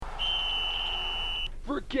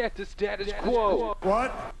Forget the status quo.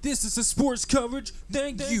 What? This is the sports coverage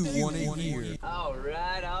that you want to hear. All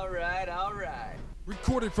right.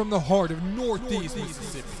 Recorded from the heart of Northeast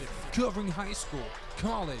Mississippi, covering high school,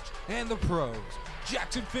 college, and the pros.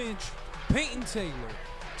 Jackson Finch, Peyton Taylor.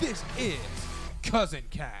 This is Cousin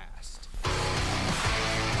Cast.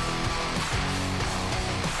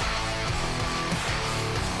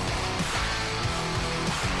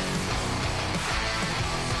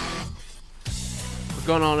 What's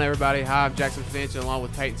going on, everybody? Hi, I'm Jackson Finch, and along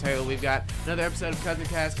with Peyton Taylor, we've got another episode of Cousin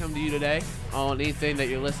Cast coming to you today on anything that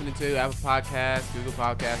you're listening to, Apple Podcasts, Google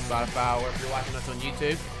Podcasts, Spotify, or if you're watching us on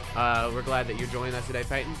YouTube. We're glad that you're joining us today,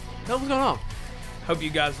 Peyton. Tell us what's going on. Hope you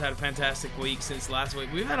guys had a fantastic week since last week.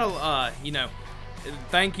 We've had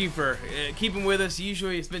thank you for keeping with us.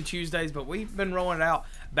 Usually it's been Tuesdays, but we've been rolling it out.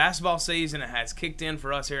 Basketball season has kicked in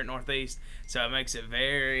for us here at Northeast, so it makes it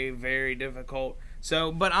very, very difficult.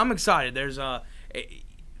 But I'm excited.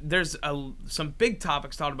 There's some big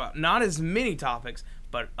topics talked about. Not as many topics,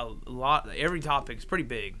 but a lot. Every topic is pretty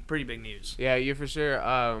big news. Yeah, you for sure.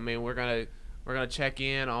 We're gonna check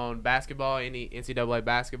in on basketball, any NCAA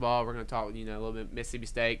basketball. We're gonna talk, a little bit Mississippi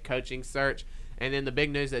State coaching search, and then the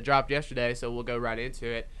big news that dropped yesterday. So we'll go right into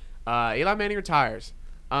it. Eli Manning retires.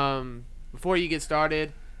 Before you get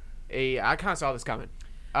started, I kind of saw this coming.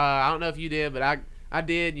 I don't know if you did, but I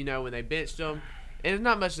did. When they benched him, and it's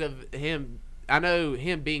not much of him. I know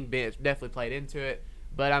him being benched definitely played into it,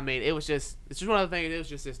 but it's just one of the things. It was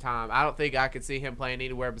just his time. I don't think I could see him playing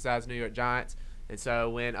anywhere besides New York Giants. And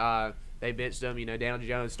so when they benched him, Daniel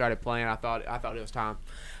Jones started playing, I thought it was time.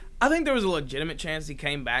 I think there was a legitimate chance he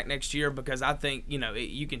came back next year because I think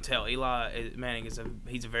you can tell Eli Manning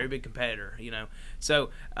he's a very big competitor.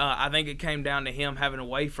 So I think it came down to him having to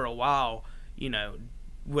wait for a while.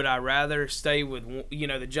 Would I rather stay with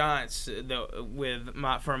the Giants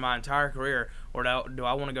for my entire career, or do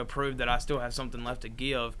I want to go prove that I still have something left to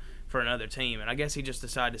give for another team? And I guess he just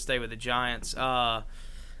decided to stay with the Giants. And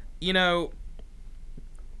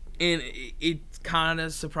it's kind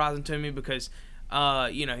of surprising to me because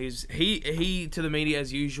he to the media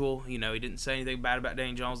as usual. He didn't say anything bad about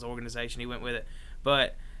Daniel Jones, the organization. He went with it,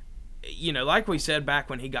 but like we said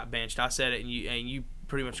back when he got benched, I said it, and you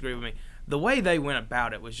pretty much agree with me. The way they went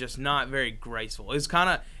about it was just not very graceful.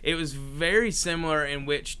 It was very similar in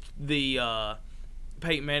which the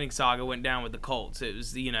Peyton Manning saga went down with the Colts. It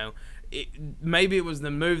was maybe it was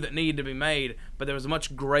the move that needed to be made, but there was a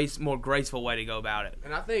much more graceful way to go about it.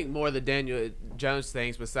 And I think more of the Daniel Jones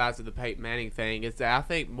things besides the Peyton Manning thing is that I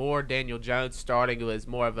think more Daniel Jones starting was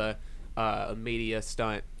more of a media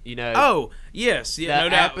stunt. Oh yes, yeah, no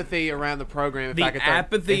doubt. Apathy around the program.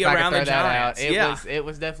 Apathy around the Giants. It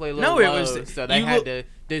was definitely a little low. So they had to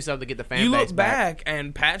do something to get the fan base back. You look back,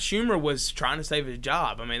 and Pat Schumer was trying to save his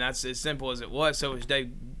job. That's as simple as it was. So was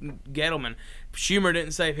Dave Gettleman. Schumer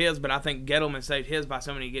didn't save his, but I think Gettleman saved his by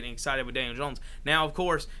somebody getting excited with Daniel Jones. Now, of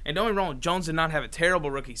course, and don't get me wrong, Jones did not have a terrible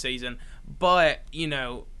rookie season, but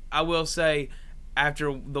I will say,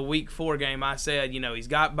 after the Week 4 game, I said, he's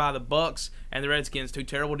got by the Bucks and the Redskins, two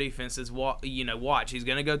terrible defenses. Watch, he's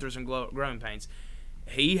going to go through some growing pains.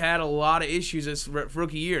 He had a lot of issues this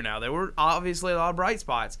rookie year. Now, there were obviously a lot of bright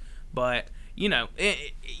spots, but, you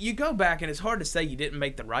go back, and it's hard to say you didn't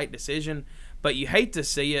make the right decision, but you hate to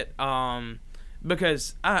see it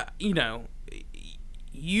because,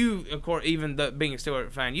 you, of course, even being a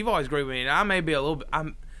Steelers fan, you've always agreed with me, and I may be a little bit,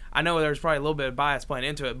 I know there's probably a little bit of bias playing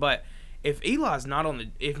into it, but if Eli's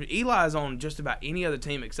on just about any other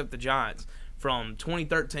team except the Giants from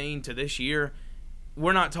 2013 to this year,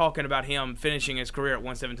 we're not talking about him finishing his career at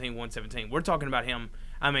 117. We're talking about him.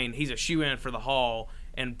 He's a shoe-in for the Hall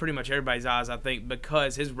in pretty much everybody's eyes, I think,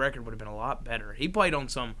 because his record would have been a lot better. He played on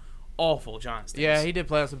some awful Giants teams. Yeah, he did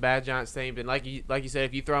play on some bad Giants teams, and like you said,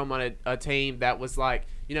 if you throw him on a team that was like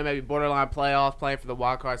maybe borderline playoffs, playing for the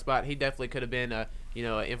wild card spot, he definitely could have been an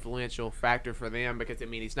influential factor for them because,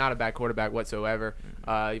 he's not a bad quarterback whatsoever.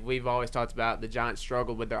 We've always talked about the Giants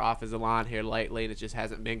struggled with their offensive line here lately, and it just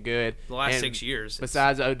hasn't been good. The last 6 years.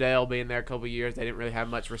 Besides Odell being there a couple of years, they didn't really have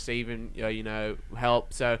much receiving,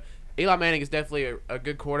 help. So Eli Manning is definitely a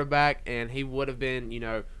good quarterback, and he would have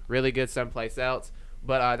been, really good someplace else.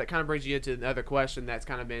 But that kind of brings you into another question that's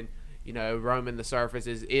kind of been, roaming the surface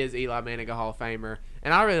is Eli Manning a Hall of Famer?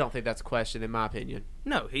 And I really don't think that's a question, in my opinion.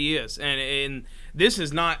 No, he is, and this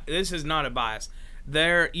is not a bias.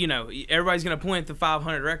 Everybody's going to point at the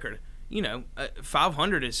 500 record.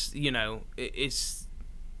 500 is it's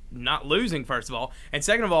not losing, first of all, and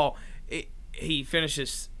second of all, he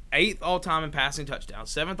finishes 8th all time in passing touchdowns,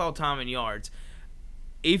 7th all time in yards.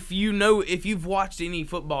 If you've watched any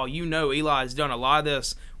football, Eli's done a lot of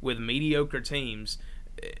this with mediocre teams.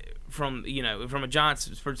 from a Giants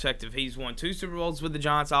perspective, he's won 2 Super Bowls with the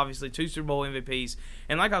Giants, obviously 2 Super Bowl MVPs.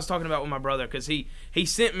 And like I was talking about with my brother, because he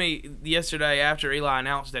sent me yesterday after Eli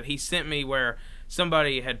announced that, he sent me where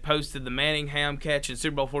somebody had posted the Manning ham catch in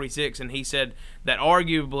Super Bowl 46, and he said that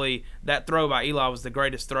arguably that throw by Eli was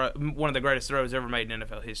one of the greatest throws ever made in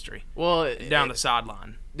NFL history. Well, down the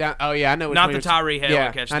sideline. Oh yeah, I know. Not the Tyree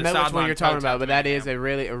Hale catch. I know which one you're talking about, but that is a a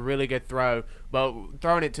really good throw. But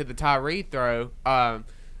throwing it to the Tyree throw,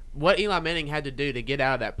 what Eli Manning had to do to get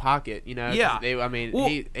out of that pocket, Yeah.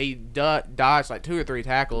 He dodged like 2 or 3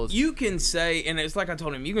 tackles. You can say, and it's like I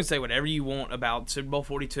told him, you can say whatever you want about Super Bowl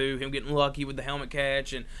 42, him getting lucky with the helmet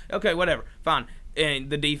catch, and okay, whatever, fine, and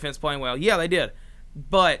the defense playing well. Yeah, they did.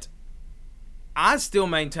 But I still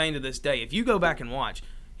maintain to this day, if you go back and watch,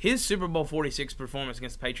 his Super Bowl 46 performance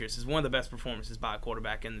against the Patriots is one of the best performances by a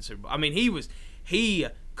quarterback in the Super Bowl. I mean, he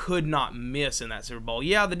could not miss in that Super Bowl.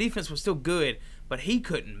 Yeah, the defense was still good, but he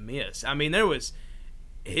couldn't miss. I mean,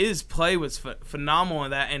 his play was phenomenal in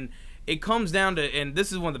that, and it comes down to, and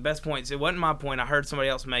this is one of the best points. It wasn't my point. I heard somebody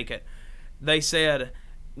else make it. They said,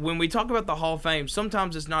 when we talk about the Hall of Fame,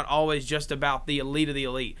 sometimes it's not always just about the elite of the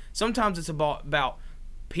elite. Sometimes it's about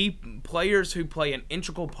players who play an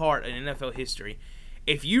integral part in NFL history.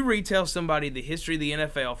 If you retell somebody the history of the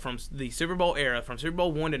NFL from the Super Bowl era, from Super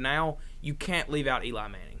Bowl 1 to now, you can't leave out Eli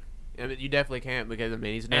Manning. I mean, you definitely can't, because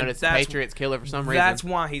he's known as the Patriots killer for some reason. That's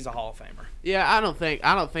why he's a Hall of Famer. Yeah, I don't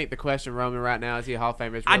think the question Roman right now, is he a Hall of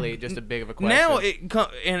Famer, is really just a big of a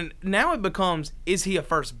question. Now it becomes, is he a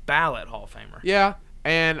first ballot Hall of Famer? Yeah,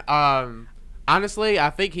 and honestly, I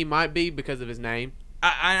think he might be because of his name.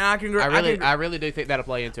 I really do think that'll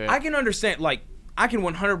play into it. I can understand, I can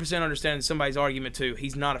 100% understand somebody's argument too.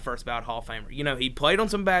 He's not a first ballot Hall of Famer. He played on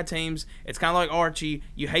some bad teams. It's kind of like Archie.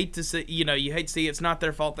 You hate to see, it's not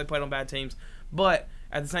their fault they played on bad teams. But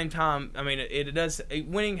at the same time, I mean, it does.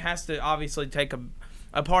 Winning has to obviously take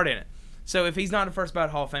a part in it. So if he's not a first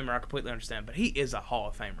ballot Hall of Famer, I completely understand. But he is a Hall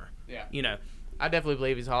of Famer. Yeah. I definitely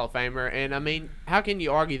believe he's a Hall of Famer. And I mean, how can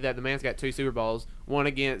you argue that the man's got 2 Super Bowls, one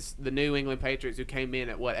against the New England Patriots, who came in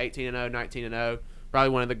at 18-0, 19-0. Probably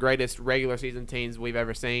one of the greatest regular season teams we've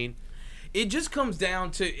ever seen. It just comes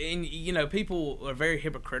down to, and people are very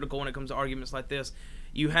hypocritical when it comes to arguments like this.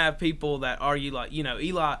 You have people that argue like,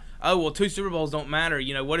 Eli, 2 Super Bowls don't matter.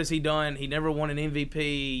 What has he done? He never won an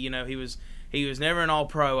MVP. He was never an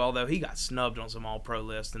All-Pro, although he got snubbed on some All-Pro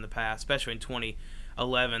lists in the past, especially in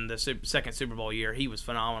 2011, the second Super Bowl year. He was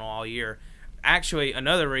phenomenal all year. Actually,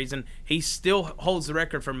 another reason, he still holds the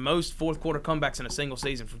record for most fourth-quarter comebacks in a single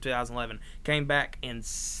season from 2011. Came back in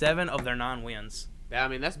 7 of their 9 wins. Yeah, I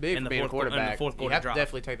mean, that's big for being a quarterback. In the fourth quarter you have drop. to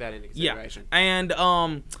definitely take that into consideration.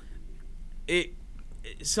 Yeah, and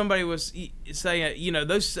somebody was saying,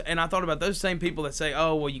 those, and I thought about those same people that say,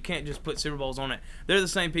 oh, well, you can't just put Super Bowls on it. They're the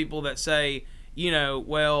same people that say,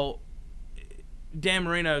 well, Dan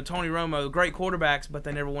Marino, Tony Romo, great quarterbacks, but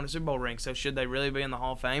they never won a Super Bowl ring. So should they really be in the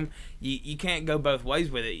Hall of Fame? You can't go both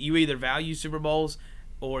ways with it. You either value Super Bowls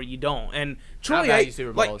or you don't. And Troy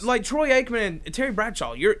like Troy Aikman and Terry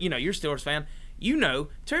Bradshaw, you're a Steelers fan.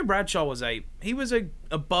 Terry Bradshaw was a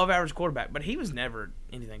above average quarterback, but he was never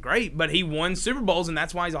anything great. But he won Super Bowls, and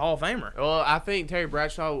that's why he's a Hall of Famer. Well, I think Terry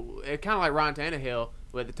Bradshaw, kind of like Ryan Tannehill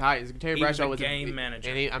with the Titans. Terry Bradshaw was a game manager,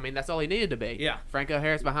 and that's all he needed to be. Yeah, Franco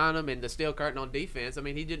Harris behind him and the steel curtain on defense. I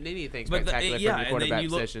mean, he didn't need anything spectacular from the quarterback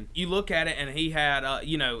position. You look at it, and he had,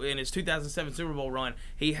 in his 2007 Super Bowl run,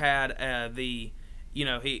 he had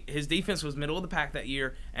his defense was middle of the pack that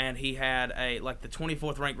year, and he had the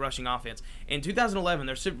 24th ranked rushing offense. In 2011,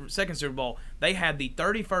 their second Super Bowl, they had the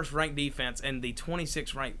 31st ranked defense and the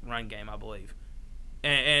 26th ranked run game, I believe.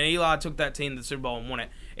 And Eli took that team to the Super Bowl and won it.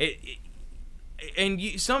 And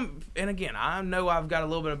again, I know I've got a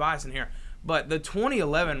little bit of bias in here, but the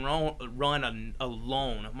 2011 run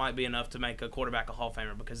alone might be enough to make a quarterback a Hall of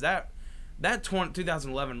Famer, because that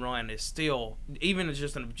 2011 run is still, even as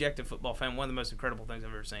just an objective football fan, one of the most incredible things I've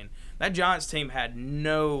ever seen. That Giants team had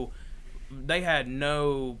no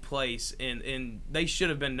place in they should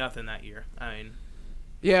have been nothing that year. I mean,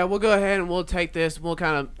 yeah, we'll go ahead and we'll take this. We'll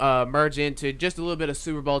kind of merge into just a little bit of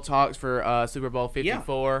Super Bowl talks for Super Bowl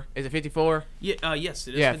 54. Yeah. Is it 54? Yeah. Yes,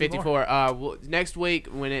 it is. Yeah, 54. Next week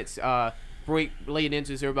when it's week leading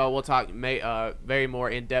into the Super Bowl, we'll talk very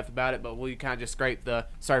more in depth about it. But we kind of just scrape the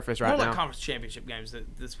surface right now. Like conference championship games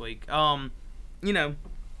this week.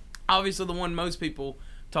 Obviously the one most people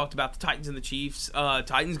talked about, the Titans and the Chiefs.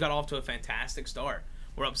 Titans got off to a fantastic start.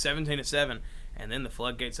 We're up 17-7, and then the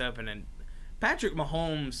floodgates open, and Patrick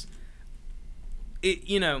Mahomes,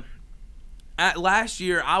 last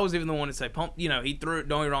year I was even the one to say, he threw,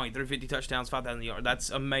 don't get me wrong, he threw 50 touchdowns, 5,000 yards.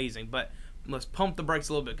 That's amazing. But pump the brakes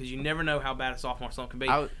a little bit because you never know how bad a sophomore slump can be.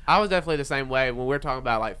 I was definitely the same way when we were talking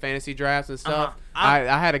about like fantasy drafts and stuff. I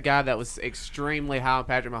had a guy that was extremely high on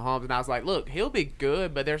Patrick Mahomes, and I was like, look, he'll be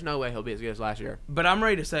good, but there's no way he'll be as good as last year. But I'm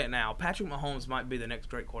ready to say it now. Patrick Mahomes might be the next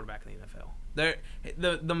great quarterback in the NFL.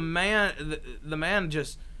 The man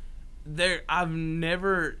just there. I've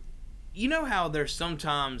never, you know how there's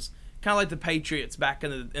sometimes kind of like the Patriots back in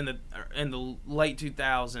the late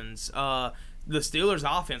 2000s. The Steelers'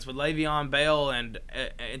 offense with Le'Veon Bell and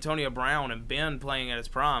Antonio Brown and Ben playing at his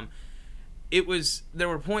prime. There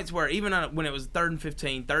were points where even when it was 3rd and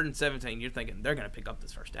 15, 3rd and 17, you're thinking they're going to pick up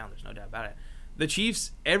this first down. There's no doubt about it. The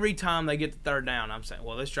Chiefs, every time they get the 3rd down, I'm saying,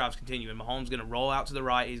 well, this drive's continuing. Mahomes going to roll out to the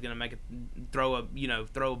right. He's going to throw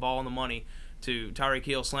a ball on the money to Tyreek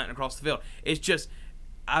Hill slanting across the field. It's just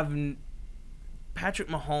Patrick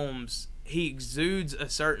Mahomes, he exudes a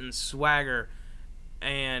certain swagger,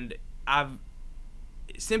 and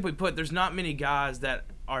simply put, there's not many guys that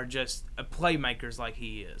are just playmakers like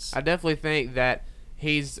he is. I definitely think that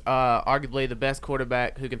he's arguably the best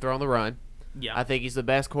quarterback who can throw on the run. Yeah. I think he's the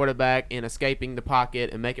best quarterback in escaping the pocket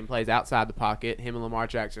and making plays outside the pocket. Him and Lamar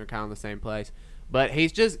Jackson are kind of in the same place. But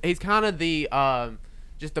he's kind of the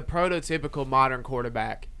just the prototypical modern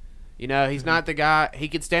quarterback. You know, he's not the guy. He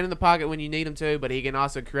can stand in the pocket when you need him to, but he can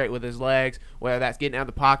also create with his legs, whether that's getting out of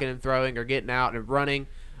the pocket and throwing or getting out and running.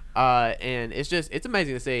 And it's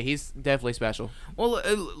amazing to see. He's definitely special. Well,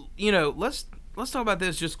 let's talk about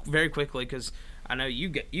this just very quickly because I know you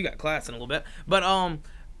got class in a little bit. But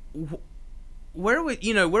where would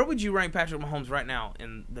you rank Patrick Mahomes right now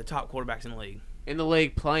in the top quarterbacks in the league? In the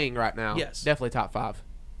league playing right now, yes, definitely top 5,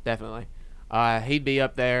 definitely. He'd be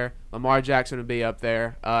up there. Lamar Jackson would be up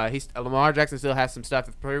there. Lamar Jackson still has some stuff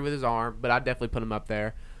to prove with his arm, but I'd definitely put him up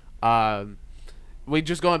there. We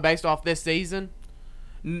just going based off this season?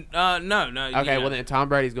 No. Okay, well then Tom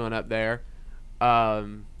Brady's going up there.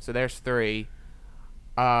 So there's 3.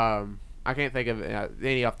 I can't think of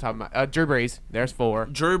any off the top of my. Drew Brees. There's 4.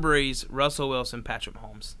 Drew Brees, Russell Wilson, Patrick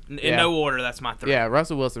Mahomes. In no order, that's my 3. Yeah,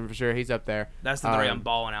 Russell Wilson for sure. He's up there. That's the 3 I'm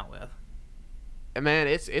balling out with. And man,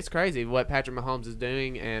 it's crazy what Patrick Mahomes is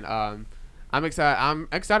doing, and I'm excited. I'm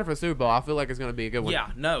excited for the Super Bowl. I feel like it's going to be a good one.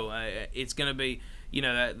 Yeah, no, it's going to be.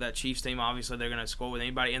 that Chiefs team. Obviously, they're going to score with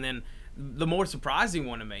anybody, and then the more surprising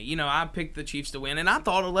one to me, I picked the Chiefs to win, and I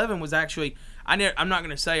thought 11 was actually. I'm not going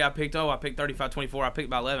to say I picked 35-24. I picked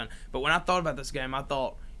by 11, but when I thought about this game, I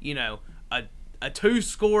thought a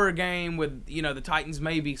 2-score game with the Titans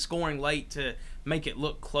maybe scoring late to make it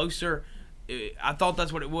look closer. I thought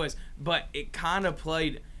that's what it was, but it kind of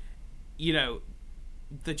played,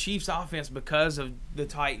 the Chiefs' offense because of the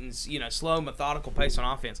Titans, slow, methodical pace on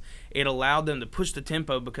offense. It allowed them to push the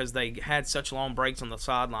tempo because they had such long breaks on the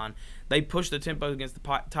sideline. They pushed the tempo against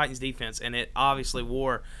the Titans' defense, and it obviously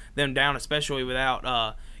wore them down, especially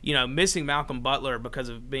without, missing Malcolm Butler because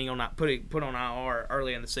of being put on IR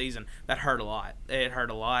early in the season. That hurt a lot. It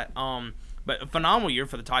hurt a lot. But a phenomenal year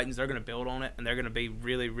for the Titans. They're going to build on it, and they're going to be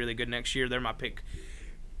really, really good next year. They're my pick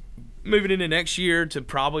moving into next year to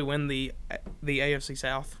probably win the AFC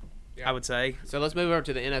South, yeah. I would say. So let's move over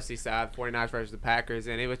to the NFC side, 49ers versus the Packers,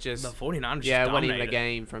 and it was just... The 49ers yeah, it wasn't even a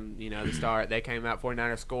game from the start. They came out,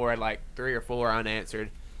 49ers scored like 3 or 4 unanswered,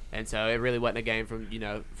 and so it really wasn't a game from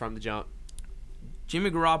from the jump. Jimmy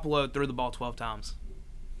Garoppolo threw the ball 12 times.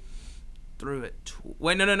 Threw it...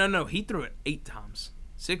 Wait, no. He threw it 8 times.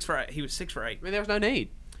 6 for 8. He was 6 for 8. I mean, there was no need.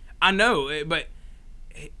 I know, but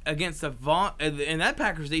against and that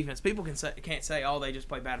Packers defense, people can't say, oh, they just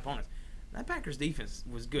play bad opponents. That Packers defense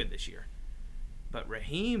was good this year. But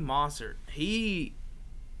Raheem Mostert,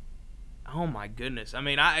 oh my goodness. I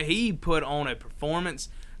mean, he put on a performance.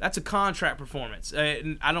 That's a contract performance. I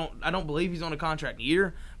don't believe he's on a contract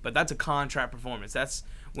year, but that's a contract performance. That's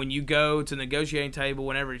when you go to the negotiating table,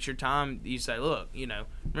 whenever it's your time, you say, look,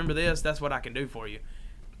 remember this, that's what I can do for you.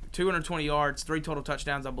 220 yards, 3 total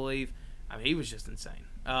touchdowns, I believe. I mean, he was just insane.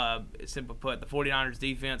 Simply put, the 49ers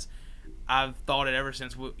defense, I've thought it ever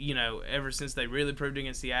since they really proved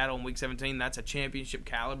against Seattle in Week 17. That's a championship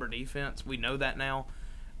caliber defense. We know that now,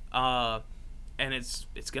 and it's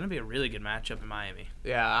going to be a really good matchup in Miami.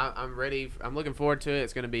 Yeah, I'm ready. I'm looking forward to it.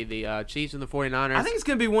 It's going to be the Chiefs and the 49ers. I think it's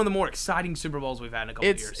going to be one of the more exciting Super Bowls we've had in a couple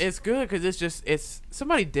of years. It's good because it's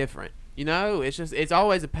somebody different. It's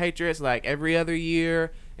always the Patriots like every other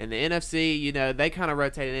year, and the NFC, they kind of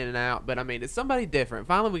rotate in and out. But I mean, it's somebody different.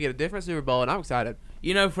 Finally, we get a different Super Bowl, and I'm excited.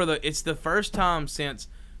 It's the first time since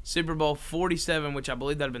Super Bowl 47, which I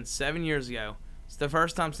believe that had been 7 years ago. It's the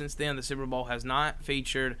first time since then the Super Bowl has not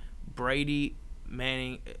featured Brady,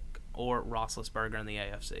 Manning, or Roethlisberger in the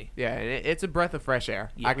AFC. Yeah, and it's a breath of fresh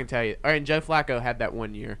air. Yeah. I can tell you. And Joe Flacco had that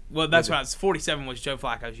one year. Well, that's why 47 was Joe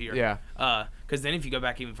Flacco's year. Yeah. Because then if you go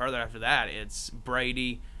back even further after that, it's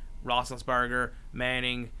Brady, Roethlisberger,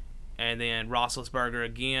 Manning, and then Roethlisberger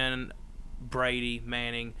again, Brady,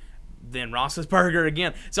 Manning, then Roethlisberger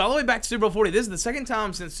again. So all the way back to Super Bowl 40. This is the second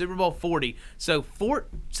time since Super Bowl 40. So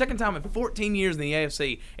second time in 14 years in the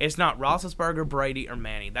AFC, it's not Roethlisberger, Brady, or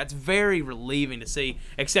Manning. That's very relieving to see,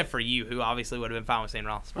 except for you, who obviously would have been fine with saying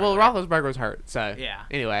Roethlisberger. Well, Roethlisberger was hurt, so Yeah.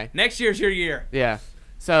 Anyway, Next year's your year. yeah.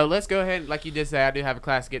 So let's go ahead. Like you did say, I do have a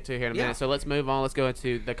class to get to here in a Yeah. minute. So let's move on. Let's go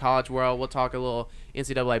into the college world. We'll talk a little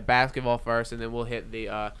NCAA basketball first, and then we'll hit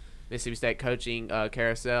the Mississippi State coaching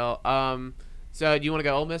carousel. So do you want to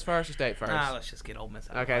go Ole Miss first or State first? Let's just get Ole Miss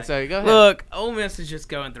out of the Okay, way. so go ahead. Look, Ole Miss is just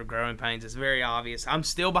going through growing pains. It's very obvious. I'm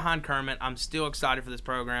still behind Kermit. I'm still excited for this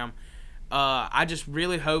program. I just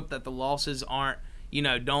really hope that the losses aren't,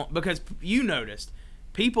 because you noticed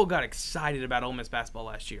people got excited about Ole Miss basketball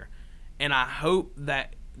last year. And I hope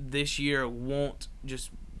that this year won't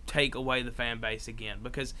just take away the fan base again,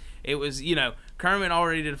 because it was, Kermit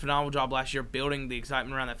already did a phenomenal job last year building the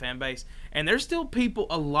excitement around that fan base. And there's still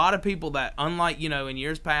a lot of people that, unlike, in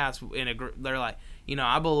years past, they're like,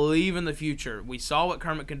 I believe in the future. We saw what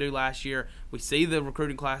Kermit can do last year. We see the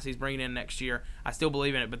recruiting class he's bringing in next year. I still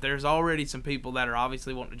believe in it. But there's already some people that are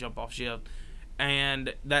obviously wanting to jump off ship.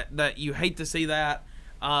 And that you hate to see that.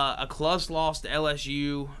 A close loss to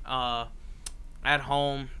LSU at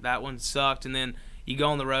home. That one sucked. And then you go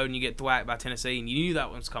on the road and you get thwacked by Tennessee. And you knew that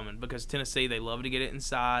one's coming, because Tennessee, they love to get it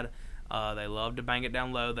inside. They love to bang it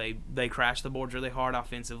down low. They crash the boards really hard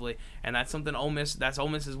offensively, and that's something that's Ole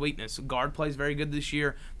Miss's weakness. Guard plays very good this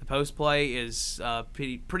year. The post play is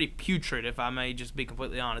pretty putrid, if I may just be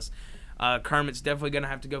completely honest. Kermit's definitely going to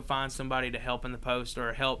have to go find somebody to help in the post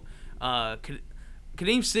or help.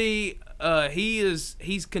 Kadeem C,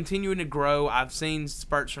 he's continuing to grow. I've seen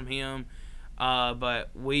spurts from him, but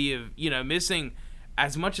we have missing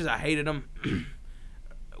as much as I hated him.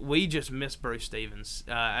 We just miss Bruce Stevens.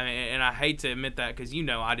 And I hate to admit that, because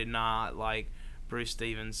I did not like Bruce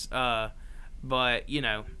Stevens. But, we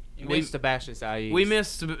missed Sebastian Saiz. We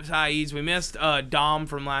missed Saiz. We missed Dom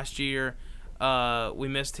from last year. We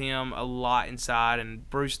missed him a lot inside. And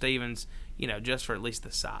Bruce Stevens, just for at least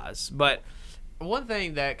the size. But one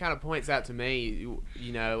thing that kind of points out to me,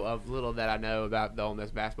 of little that I know about the Ole Miss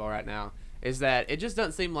basketball right now, is that it just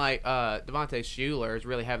doesn't seem like Devontae Shuler is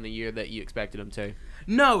really having the year that you expected him to.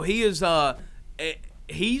 No, he is.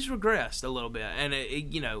 He's regressed a little bit, and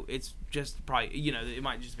it's just probably it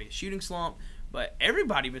might just be a shooting slump. But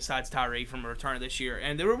everybody besides Tyree from a return this year,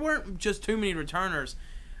 and there weren't just too many returners.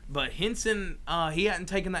 But Henson, he hadn't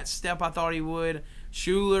taken that step I thought he would.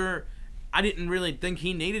 Shuler, I didn't really think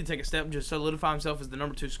he needed to take a step and just solidify himself as the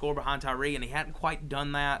number 2 scorer behind Tyree, and he hadn't quite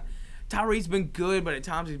done that. Tyree's been good, but at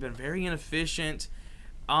times he's been very inefficient.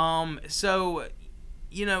 So.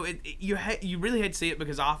 You really hate to see it,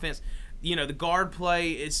 because offense, the guard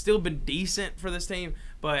play, it's still been decent for this team,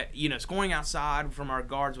 but, scoring outside from our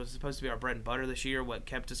guards was supposed to be our bread and butter this year, what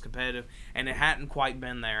kept us competitive, and it hadn't quite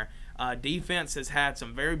been there. Defense has had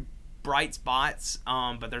some very bright spots,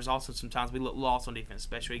 but there's also some times we look lost on defense,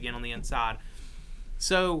 especially again on the inside.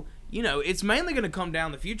 So, it's mainly going to come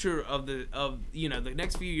down the future of the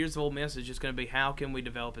next few years of Ole Miss is just going to be how can we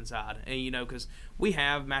develop inside. And, because we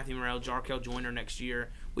have Matthew Morrell, Jarkel Joyner next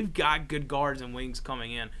year. We've got good guards and wings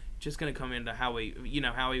coming in. Just going to come into how we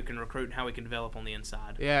can recruit and how we can develop on the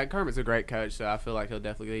inside. Yeah, Kermit's a great coach, so I feel like he'll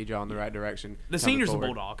definitely lead you on the right direction. The senior's forward. a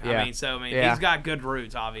Bulldog. Yeah. He's got good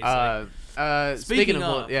roots, obviously. Speaking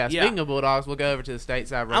of Bulldogs, we'll go over to the state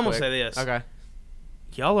side real I'm quick. going to say this. Okay.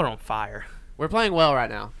 Y'all are on fire. We're playing well right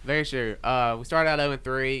now, very sure. We started out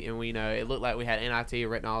 0-3, and it looked like we had NIT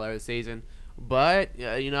written all over the season. But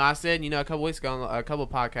I said, a couple weeks ago, on a couple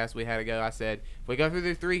of podcasts we had ago, I said if we go through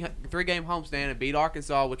the three-game homestand and beat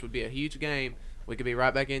Arkansas, which would be a huge game, we could be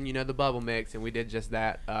right back in the bubble mix, and we did just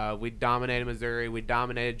that. We dominated Missouri, we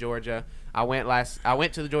dominated Georgia. I went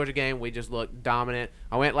to the Georgia game. We just looked dominant.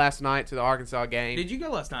 I went last night to the Arkansas game. Did you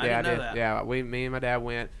go last night? Yeah, I didn't know that. Yeah, me and my dad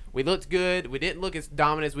went. We looked good. We didn't look as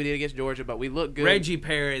dominant as we did against Georgia, but we looked good. Reggie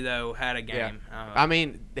Perry, though, had a game. Yeah.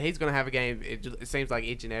 He's going to have a game. It seems like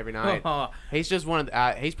each and every night. He's just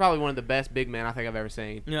he's probably one of the best big men I think I've ever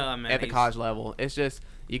seen at the college level. It's just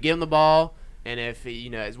you give him the ball, and if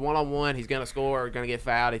it's one-on-one, he's going to score or going to get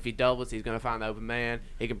fouled. If he doubles, he's going to find the open man.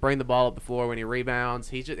 He can bring the ball up the floor when he rebounds.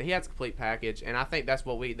 He has a complete package, and I think that's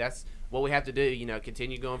what we have to do,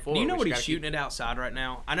 continue going forward. Do you know We what just he's gotta shooting it outside right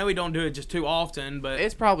now? I know he don't do it just too often, but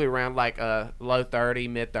It's probably around like a low 30,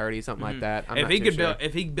 mid 30, something like that. I'm if not he too could sure.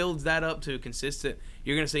 if he builds that up to consistent,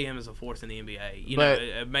 you're going to see him as a force in the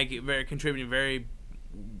NBA. Make it contributing very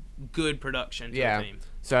good production to the team.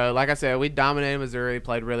 So, like I said, we dominated Missouri,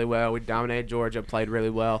 played really well. We dominated Georgia, played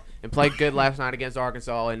really well, and played good last night against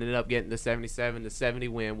Arkansas, and ended up getting the 77-70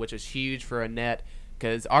 win, which is huge for Arnett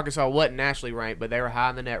because Arkansas wasn't nationally ranked, but they were high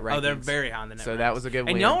in the net rankings. Oh, they're very high in the net. So that was a good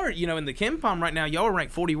win. And y'all are, in the KenPom right now, y'all are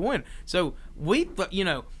ranked 41. So we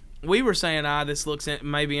were saying, this looks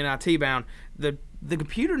maybe in IT bound. The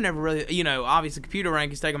computer never really, obviously computer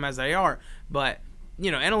rankings take them as they are, but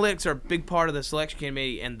analytics are a big part of the selection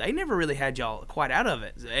committee, and they never really had y'all quite out of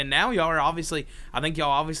it. And now y'all are obviously, I think y'all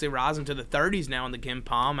obviously rising to the 30s now in the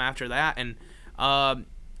KenPom after that. And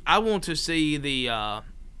I want to see the,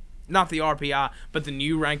 not the RPI, but the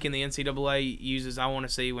new ranking the NCAA uses. I want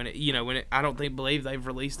to see when it, I don't believe they've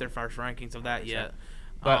released their first rankings of that yet.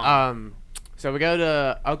 But so we go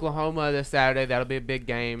to Oklahoma this Saturday. That'll be a big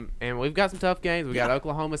game, and we've got some tough games. We got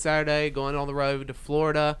Oklahoma Saturday, going on the road to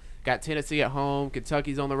Florida. Got Tennessee at home.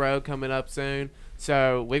 Kentucky's on the road coming up soon.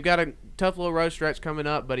 So we've got a tough little road stretch coming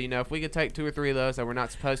up. But if we could take 2 or 3 of those that we're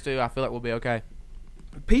not supposed to, I feel like we'll be okay.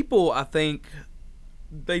 People, I think,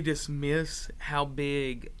 they dismiss how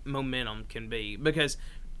big momentum can be, because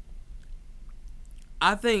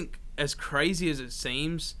I think, as crazy as it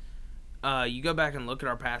seems, you go back and look at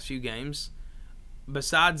our past few games.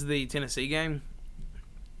 Besides the Tennessee game,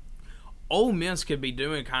 Ole Miss could be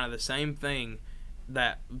doing kind of the same thing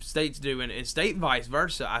that State's doing, and State vice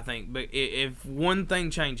versa, I think. But if one thing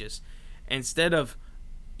changes, instead of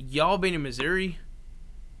y'all beating Missouri,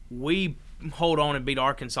 we hold on and beat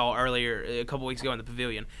Arkansas earlier a couple weeks ago in the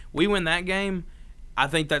Pavilion. We win that game, I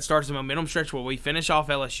think that starts a momentum stretch where we finish off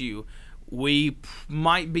LSU. We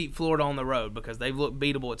might beat Florida on the road because they've looked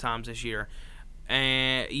beatable at times this year.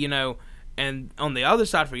 And, and on the other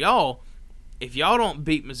side for y'all, if y'all don't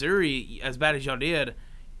beat Missouri as bad as y'all did,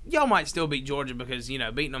 y'all might still beat Georgia because,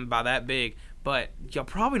 beating them by that big. But y'all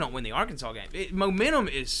probably don't win the Arkansas game. Momentum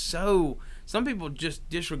is so... Some people just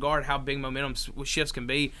disregard how big momentum shifts can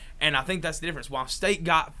be, and I think that's the difference. While State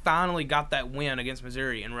finally got that win against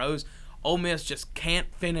Missouri and Rose, Ole Miss just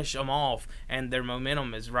can't finish them off, and their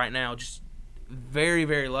momentum is right now just very,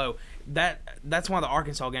 very low. That's why the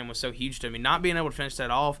Arkansas game was so huge to me. Not being able to finish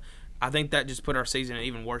that off, I think that just put our season in an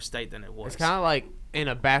even worse state than it was. It's kind of like in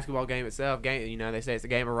a basketball game itself. They say it's a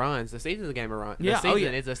game of runs. The season's a game of runs. Yeah, the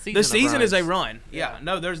season is a season. The season of runs. is a run. Yeah,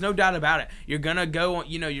 no, there's no doubt about it. You're gonna go,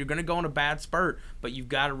 you're gonna go on a bad spurt, but you've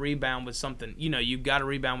got to rebound with something. You've got to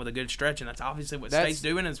rebound with a good stretch, and that's obviously what State's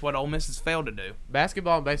doing, and it's what Ole Miss has failed to do.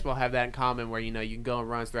 Basketball and baseball have that in common, where you can go on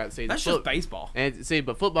runs throughout the season. That's just baseball. And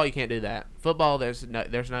but football you can't do that. Football there's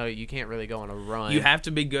no you can't really go on a run. You have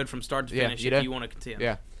to be good from start to finish if you want to contend.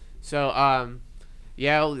 Yeah. So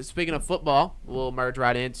speaking of football, we'll merge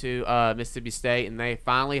right into Mississippi State, and they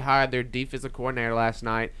finally hired their defensive coordinator last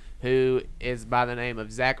night, who is by the name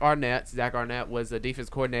of Zach Arnett. Zach Arnett was the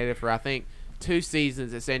defense coordinator for, I think, 2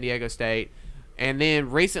 seasons at San Diego State, and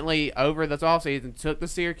then recently, over the offseason, took the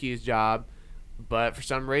Syracuse job, but for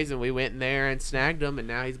some reason we went in there and snagged him, and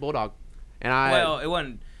now he's Bulldog. Well, it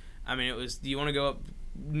wasn't. I mean, it was, do you want to go up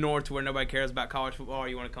north to where nobody cares about college football, or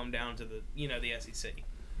you want to come down to the SEC?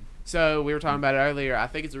 So we were talking about it earlier. I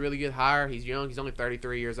think it's a really good hire. He's young. He's only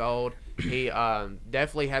 33 years old. He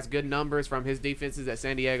definitely has good numbers from his defenses at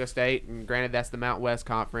San Diego State. And granted, that's the Mount West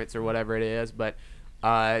Conference or whatever it is. But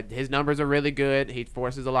his numbers are really good. He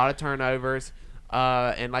forces a lot of turnovers.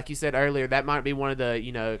 And like you said earlier, that might be one of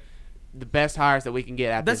the, the best hires that we can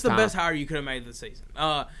get at this time. That's the best hire you could have made this season.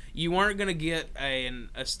 You weren't going to get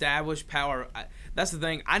an established power. That's the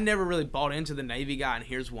thing. I never really bought into the Navy guy, and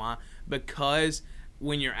here's why. Because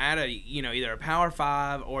when you're at a, either a Power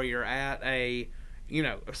 5 or you're at a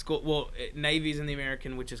school, well, Navy's in the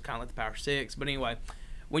American, which is kind of like the Power 6. But anyway,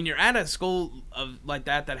 when you're at a school of like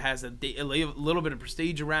that has a little bit of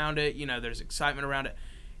prestige around it, there's excitement around it,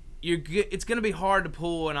 it's going to be hard to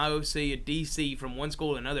pull an IOC, a DC from one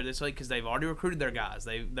school to another this way because they've already recruited their guys.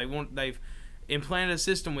 They've implanted a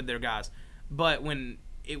system with their guys. But when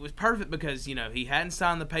it was perfect because, he hadn't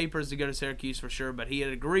signed the papers to go to Syracuse for sure, but he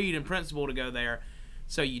had agreed in principle to go there.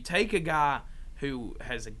 So you take a guy who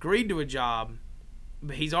has agreed to a job,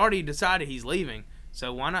 but he's already decided he's leaving.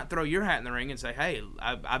 So why not throw your hat in the ring and say, hey,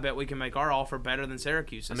 I bet we can make our offer better than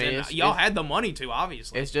Syracuse. I mean, y'all had the money to,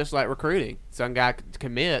 obviously. It's just like recruiting. Some guy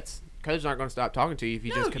commits. Coaches aren't going to stop talking to you if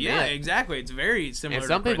you just commit. Yeah, exactly. It's very similar. And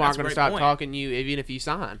some people aren't going to stop talking to you even if you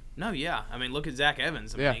sign. No, yeah. I mean, look at Zach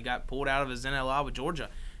Evans. I mean, he got pulled out of his NLI with Georgia.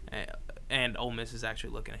 and Ole Miss is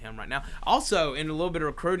actually looking at him right now. Also, in a little bit of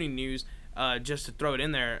recruiting news, just to throw it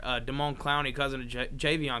in there, Damone Clowney, cousin of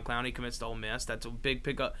Javion Clowney, commits to Ole Miss. That's a big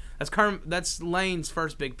pickup. That's Lane's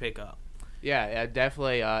first big pickup. Yeah,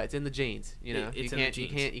 definitely. It's in the genes. You know, It's in the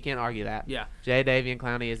genes. You can't argue that. Yeah. Davion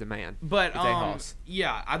Clowney is a man. But It's a hoss.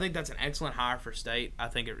 yeah, I think that's an excellent hire for State. I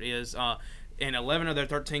think it is. In 11 of their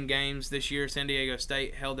 13 games this year, San Diego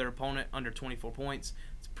State held their opponent under 24 points.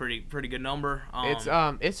 It's a pretty good number.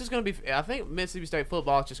 It's just gonna be. I think Mississippi State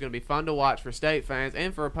football is just gonna be fun to watch for State fans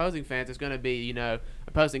and for opposing fans. It's gonna be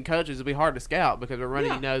opposing coaches will be hard to scout because we're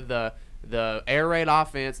running the air raid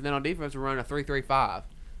offense, and then on defense we're running a 3-3-5.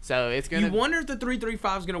 So it's gonna. You wonder if the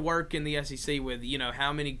 3-3-5 is gonna work in the SEC with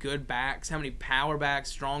how many good backs, how many power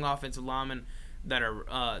backs, strong offensive linemen that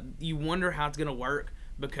are. You wonder how it's gonna work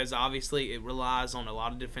because obviously it relies on a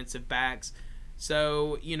lot of defensive backs.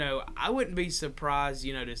 So I wouldn't be surprised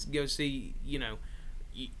to go see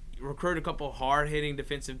recruit a couple hard hitting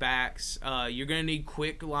defensive backs. You're gonna need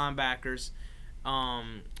quick linebackers,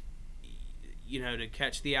 to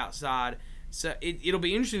catch the outside. So it'll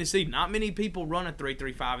be interesting to see. Not many people run a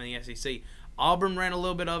 3-3-5 in the SEC. Auburn ran a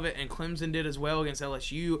little bit of it, and Clemson did as well against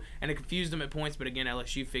LSU, and it confused them at points. But again,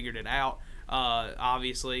 LSU figured it out,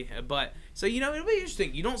 obviously. But so it'll be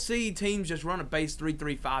interesting. You don't see teams just run a base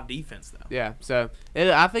 3-3-5 defense though. Yeah, so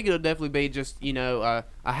I think it'll definitely be just a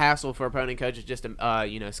hassle for opponent coaches just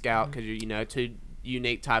to scout because you're two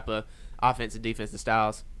unique type of offensive and defensive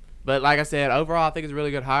styles. But like I said, overall I think it's a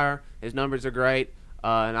really good hire. His numbers are great.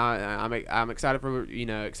 And I'm excited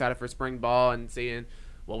for spring ball and seeing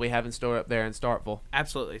what we have in store up there in Starkville.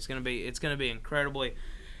 Absolutely, it's gonna be incredibly.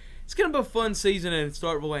 It's gonna be a fun season in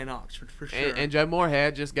Starkville and Oxford for sure. And Joe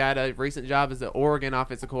Moorhead just got a recent job as the Oregon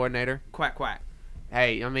offensive coordinator. Quack quack.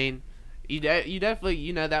 Hey, I mean, you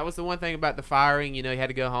definitely that was the one thing about the firing. He had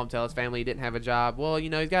to go home, tell his family he didn't have a job. Well,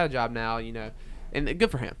 he's got a job now. And good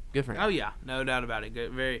for him. Good for him. Oh yeah, no doubt about it.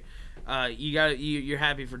 Good, very. You're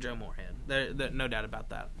happy for Joe Moorhead. No doubt about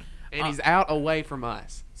that. And he's out away from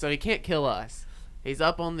us, so he can't kill us. He's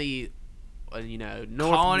up on the,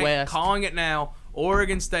 northwest. Calling it now.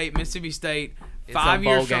 Oregon State, Mississippi State. It's 5 a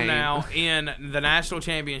bowl years from game. now in the national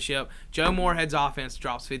championship, Joe Moorhead's offense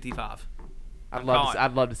drops 55. I'd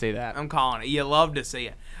love to see that. I'm calling it. You love to see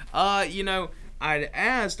it. I'd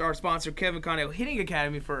asked our sponsor Kevin Connell Hitting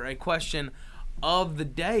Academy for a question of the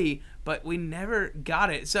day, but we never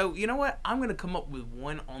got it. So you know what? I'm gonna come up with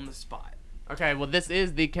one on the spot. Okay, well this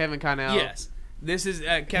is the Kevin Connell. Yes, this is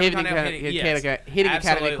Kevin Connell Hitting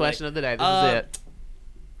Academy question of the day. This is it.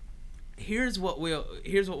 Here's what we'll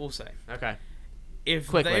say. Okay. If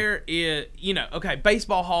Quickly. there is,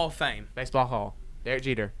 Baseball Hall of Fame. Baseball Hall. Derek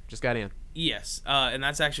Jeter just got in. Yes, and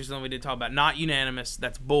that's actually something we did talk about. Not unanimous.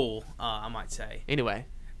 That's bull, I might say. Anyway.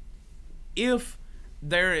 If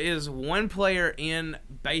there is one player in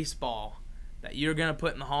baseball that you're going to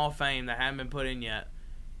put in the Hall of Fame that haven't been put in yet,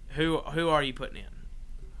 who are you putting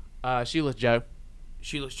in? Shoeless Joe.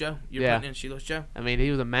 Shoeless Joe? You're putting in Shoeless Joe? I mean, he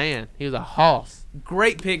was a man. He was a hoss.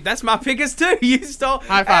 Great pick. That's my pick as too. You stole.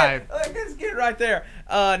 High five. Hey, let's get it right there.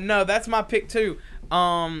 No, that's my pick too.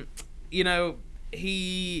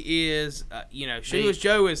 He is, Shoeless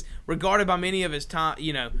Joe is regarded by many of his time,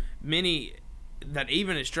 many that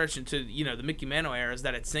even is stretched into, the Mickey Mantle eras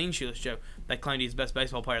that had seen Shoeless Joe. They claimed he's the best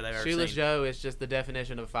baseball player they've ever seen. Shoeless Joe is just the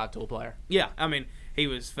definition of a five-tool player. Yeah, I mean, he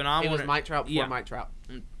was phenomenal. He was Mike Trout before Mike Trout.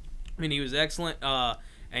 I mean, he was excellent.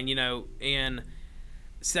 And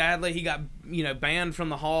sadly, he got, banned from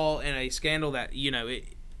the Hall in a scandal that,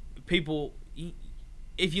 people,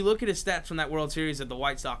 if you look at his stats from that World Series that the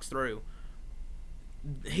White Sox threw,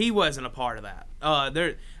 he wasn't a part of that.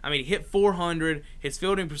 He hit 400. His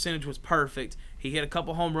fielding percentage was perfect. He hit a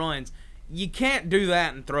couple home runs. You can't do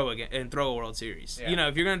that and throw a World Series. Yeah.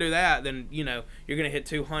 If you're going to do that, then you're going to hit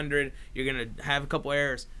 200. You're going to have a couple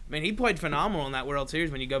errors. I mean, he played phenomenal in that World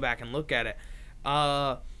Series when you go back and look at it.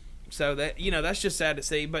 So that that's just sad to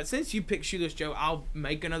see. But since you picked Shoeless Joe, I'll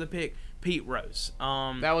make another pick. Pete Rose.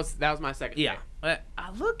 That was my second pick. Yeah.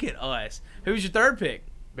 Look at us. Who's your third pick?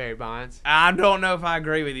 Barry Bonds. I don't know if I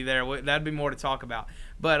agree with you there. That'd be more to talk about.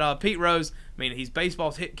 But Pete Rose, he's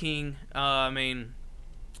baseball's hit king. If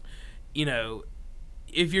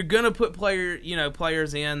you're gonna put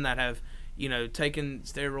players in that have taken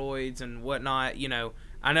steroids and whatnot,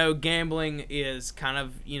 I know gambling is kind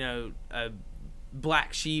of a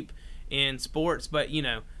black sheep in sports, but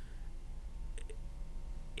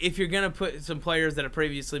if you're gonna put some players that have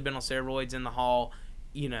previously been on steroids in the Hall,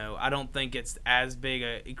 I don't think it's as big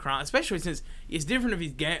a crime, especially since it's different if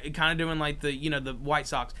he's kind of doing like the White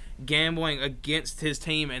Sox, gambling against his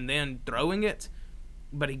team and then throwing it.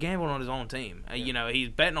 but he gambled on his own team. You know, he's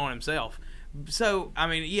betting on himself. So, I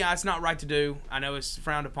mean, yeah, it's not right to do. I know it's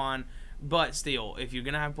frowned upon, but still, if you're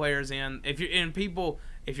gonna have players in, if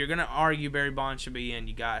you're gonna argue Barry Bonds should be in,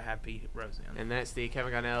 you gotta have Pete Rose in. And that's the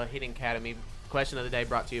Kevin Garnell Hitting Academy question of the day,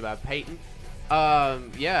 brought to you by Peyton.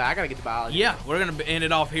 Yeah, I gotta get to biology. Yeah, we're gonna end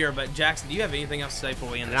it off here. But Jackson, do you have anything else to say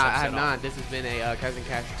before we end this No, episode? I have not. This has been a Cousin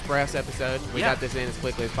Cash Express episode. We got this in as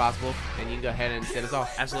quickly as possible, and you can go ahead and send us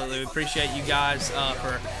off. Absolutely. We appreciate you guys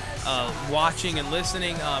for watching and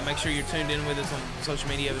listening. Make sure you're tuned in with us on social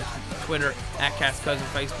media, Twitter at Cast Cousin,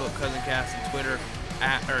 Facebook Cousin Cast, and Twitter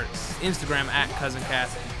or Instagram at Cousin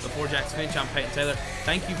Cast. Before Jackson Finch, I'm Peyton Taylor.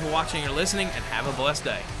 Thank you for watching or listening, and have a blessed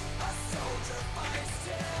day.